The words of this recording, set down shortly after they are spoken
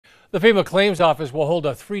The FEMA Claims Office will hold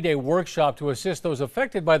a 3-day workshop to assist those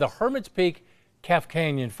affected by the Hermits Peak Calf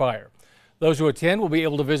Canyon fire. Those who attend will be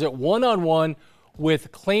able to visit one-on-one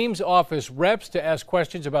with Claims Office reps to ask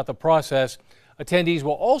questions about the process. Attendees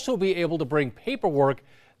will also be able to bring paperwork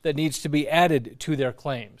that needs to be added to their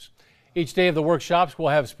claims. Each day of the workshops will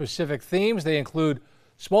have specific themes. They include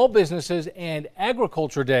small businesses and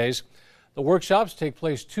agriculture days. The workshops take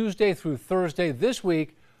place Tuesday through Thursday this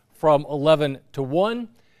week from 11 to 1.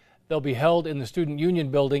 They'll be held in the Student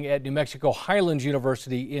Union Building at New Mexico Highlands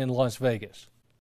University in Las Vegas.